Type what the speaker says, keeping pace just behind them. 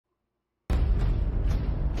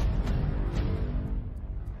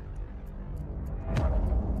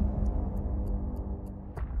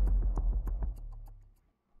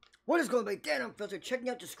What is going on, Dan? Unfiltered, checking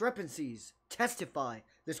out Discrepancies. Testify.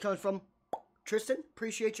 This comes from Tristan.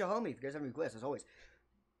 Appreciate you, homie. If you guys have any requests, as always,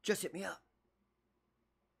 just hit me up.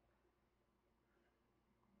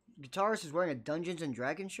 Guitarist is wearing a Dungeons and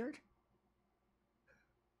Dragons shirt?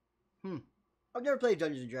 I've never played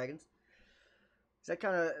Dungeons and Dragons. Is that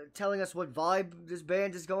kind of telling us what vibe this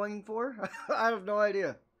band is going for? I have no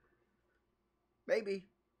idea. Maybe.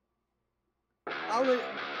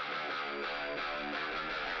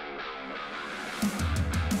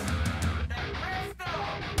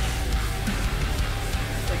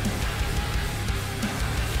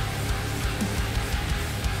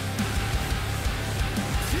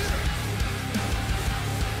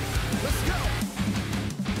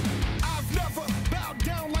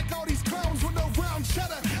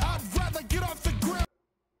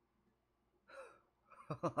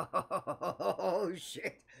 Oh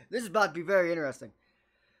shit! This is about to be very interesting.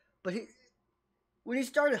 But when he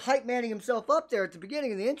started hype manning himself up there at the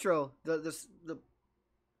beginning of the intro, the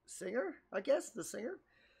singer, I guess, the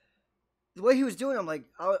way he was doing, I'm like,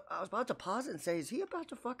 I was about to pause it and say, is he about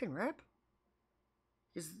to fucking rap?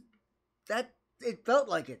 Is that? It felt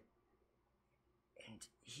like it, and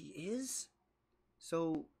he is.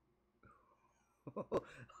 So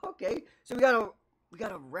okay, so we got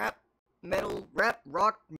a rap. Metal, rap,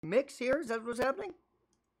 rock mix here? Is that what's happening?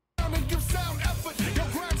 You sound effort. Your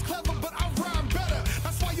rhyme's clever, but I rhyme better.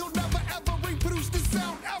 That's why you'll never ever reproduce this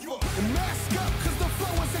sound ever. Mask up, cause the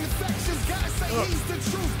flow is infectious. Guys say he's the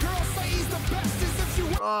truth. Girls say he's the best. As if you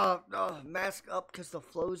mask up, cause the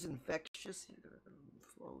flow's infectious.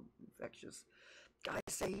 Flow infectious. Guys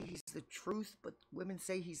say he's the truth, but women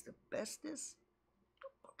say he's the bestest.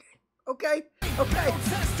 Okay.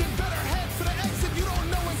 Tested, better head for the exit. You don't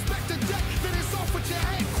know Inspector Deck. Finish off with your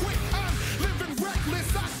head quick. I'm living reckless.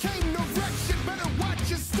 I came to wreck shit. Better watch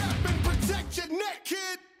your step and protect your neck,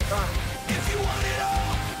 kid. If you want it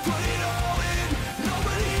all, put it all in.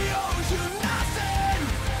 Nobody owes you nothing.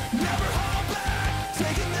 Never hold back,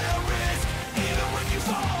 taking their risk. Even when you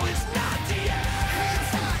fall, it's not the end.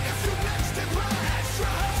 Hands high if you next in line. Extra,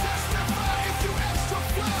 testify if you extra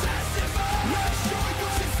fly. Testify, not sure you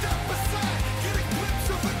should step aside. Get a glimpse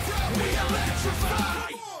of the crowd, we electrify.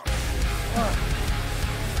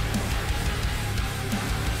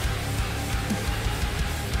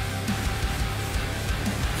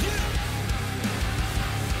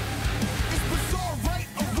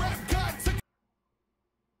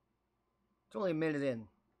 It's only a minute in.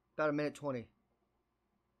 About a minute 20.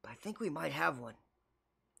 But I think we might have one.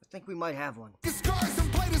 Scars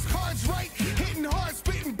and play his cards right. Hitting hard,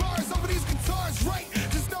 spitting bars over these guitars, right?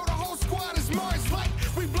 Just know the whole squad is Mars like.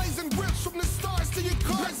 We blazing rips from the stars to your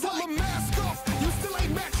cards. Pull a mask off. You still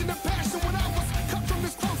ain't matching the passion. When I was cut from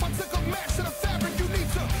this cloth, I took a match to the fabric. You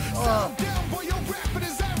need to settle down, boy. Your rapping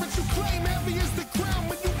is average. You claim heavy is the crown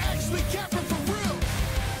when you actually capping for real.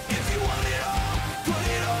 If you want it all, put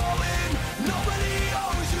it all in. Nobody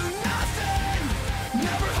owes you nothing.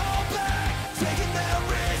 Never hold back, taking their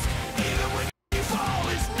risk. Even when you fall,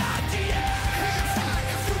 it's not the end. Hands high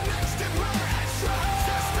if you next in line. Extra,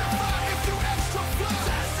 testify if you extra fly.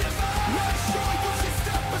 Testify, not sure you should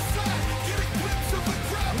step aside. Get a glimpse of the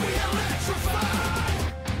crowd, we electrify.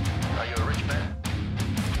 Are you a rich man?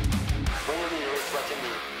 What do you mean rich? What do you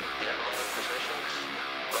mean? You have a lot of possessions,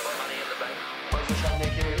 a lot of money in the bank. What does that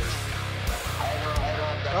make you rich? I don't have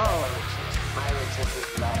that kind of riches. My riches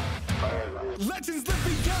is not forever. Legends live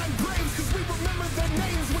beyond graves, cause we remember their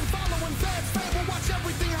names. When following Dad's fame, we'll watch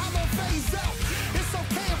everything hollow phase out. It's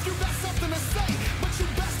okay if you got something to say, but you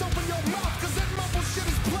best open your mouth, cause that mumble shit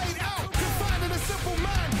is played out. Confined in a simple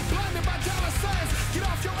mind, blinded by dollar signs. Get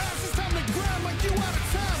off your ass, it's time to grind like you out of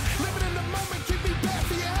time. Living in the moment can be bad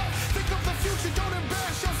for your health. Think of the future, don't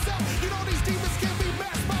embarrass yourself. You know these demons can be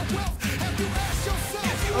matched by wealth. Have you asked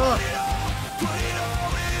yourself, if you want it all, put it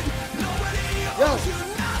all in. Nobody owes you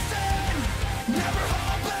nothing. Never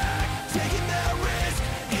hold back, taking their risk.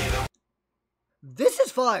 Even This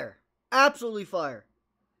is fire. Absolutely fire.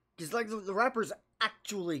 Because like the rapper's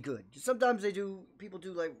actually good. Sometimes people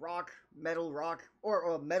do like metal rock,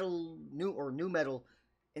 or new metal,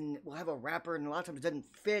 and we'll have a rapper, and a lot of times it doesn't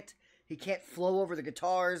fit. He can't flow over the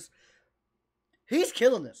guitars. He's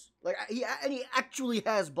killing this. Like he actually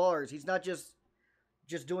has bars. He's not just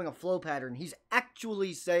doing a flow pattern. He's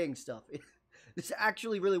actually saying stuff. This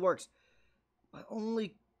actually really works. My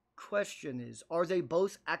only question is, are they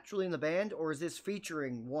both actually in the band, or is this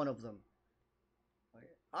featuring one of them?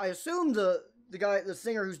 I assume the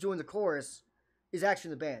singer who's doing the chorus is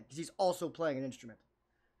actually in the band, because he's also playing an instrument.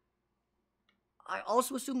 I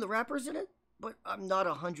also assume the rapper's in it, but I'm not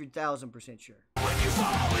 100,000% sure. when you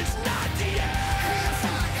fall, it's not the end. Hands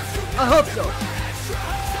high if you I hope so.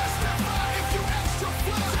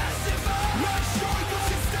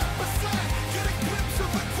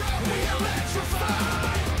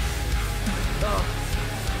 Oh.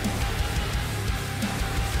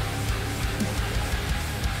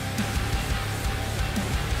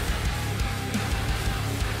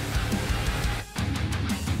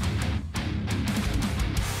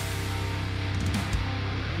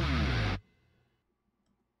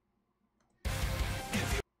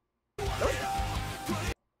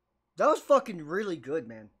 That was fucking really good,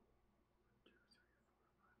 man.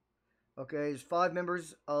 Okay, there's 5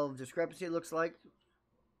 members of Discrepancy, it looks like.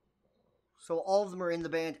 So all of them are in the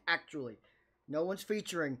band, actually. No one's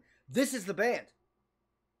featuring. This is the band.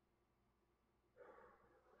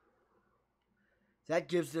 That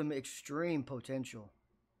gives them extreme potential.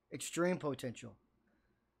 Extreme potential.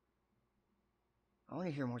 I want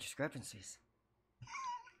to hear more Discrepancies.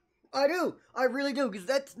 I do. I really do, because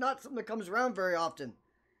that's not something that comes around very often.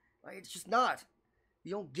 Like, it's just not.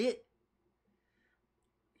 You don't get.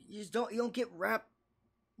 You don't get rap,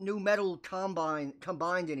 new metal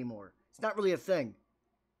combined anymore. It's not really a thing.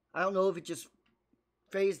 I don't know if it just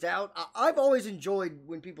phased out. I've always enjoyed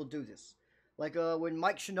when people do this. Like when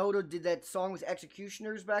Mike Shinoda did that song with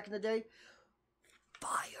Executioners back in the day.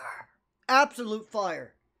 Fire. Absolute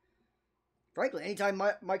fire. Frankly, anytime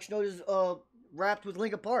Mike Shinoda's rapped with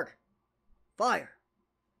Linkin Park. Fire.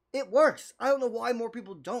 It works. I don't know why more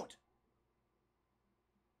people don't.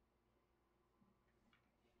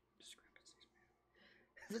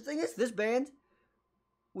 The thing is, this band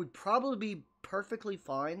would probably be perfectly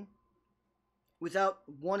fine without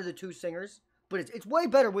one of the 2 singers, but it's way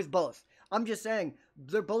better with both. I'm just saying,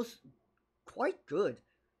 they're both quite good.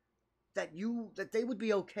 That they would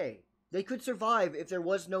be okay. They could survive if there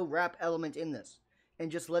was no rap element in this,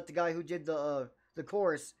 and just let the guy who did the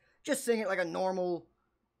chorus just sing it like a normal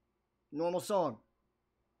song,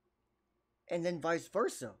 and then vice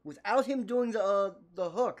versa without him doing the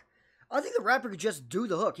hook. I think the rapper could just do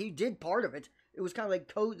the hook. He did part of it. It was kind of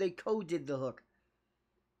like they co-did the hook.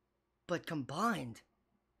 But combined,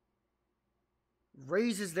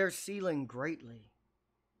 raises their ceiling greatly.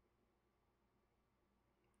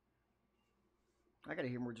 I gotta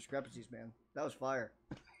hear more Discrepancies, man. That was fire.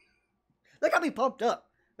 That got me pumped up.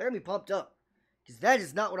 Because that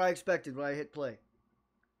is not what I expected when I hit play.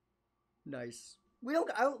 Nice. We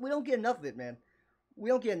don't get enough of it, man. We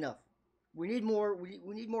don't get enough. We need more. We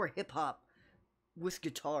need more hip hop with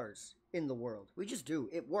guitars in the world. We just do.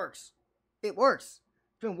 It works. It works.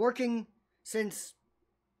 It's been working since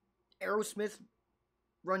Aerosmith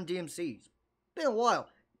Run DMC. It's been a while,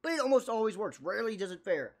 but it almost always works. Rarely does it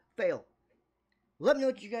fail. Let me know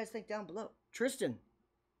what you guys think down below. Tristan,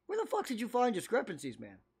 where the fuck did you find Discrepancies,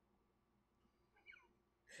 man?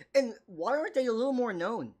 And why aren't they a little more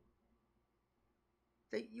known?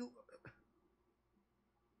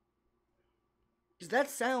 Because that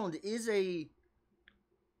sound is it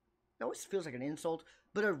always feels like an insult,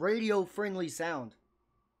 but a radio-friendly sound.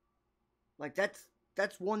 Like, that's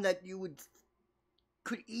one that you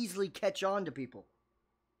could easily catch on to people.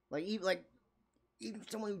 Like, even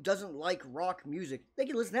someone who doesn't like rock music, they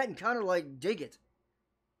can listen to that and kind of, like, dig it.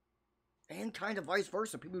 And kind of vice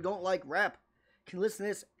versa. People who don't like rap can listen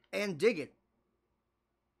to this and dig it.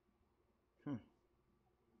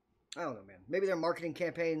 I don't know, man. Maybe their marketing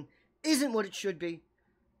campaign isn't what it should be.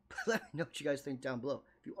 But let me know what you guys think down below.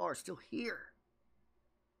 If you are still here.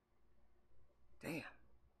 Damn.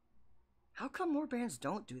 How come more bands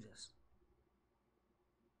don't do this?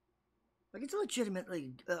 Like, it's a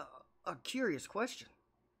legitimately a curious question.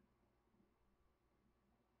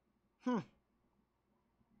 You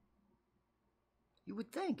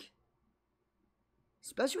would think.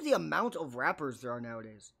 Especially with the amount of rappers there are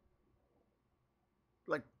nowadays.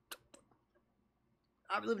 Like,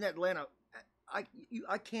 I live in Atlanta. You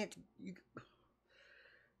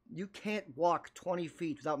can't walk 20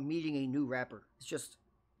 feet without meeting a new rapper. It's just,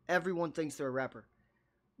 everyone thinks they're a rapper.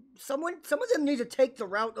 Some of them need to take the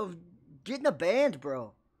route of getting a band,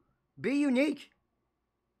 bro. Be unique.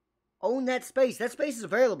 Own that space. That space is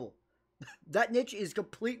available. That niche is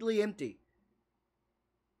completely empty.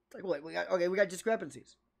 It's like, wait, we got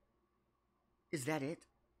Discrepancies. Is that it?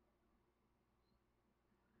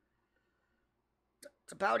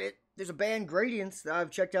 That's about it. There's a band, Gradients, that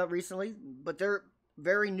I've checked out recently, but they're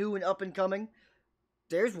very new and up and coming.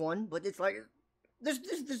 There's one, but it's like, there's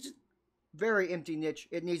just very empty niche.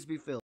 It needs to be filled.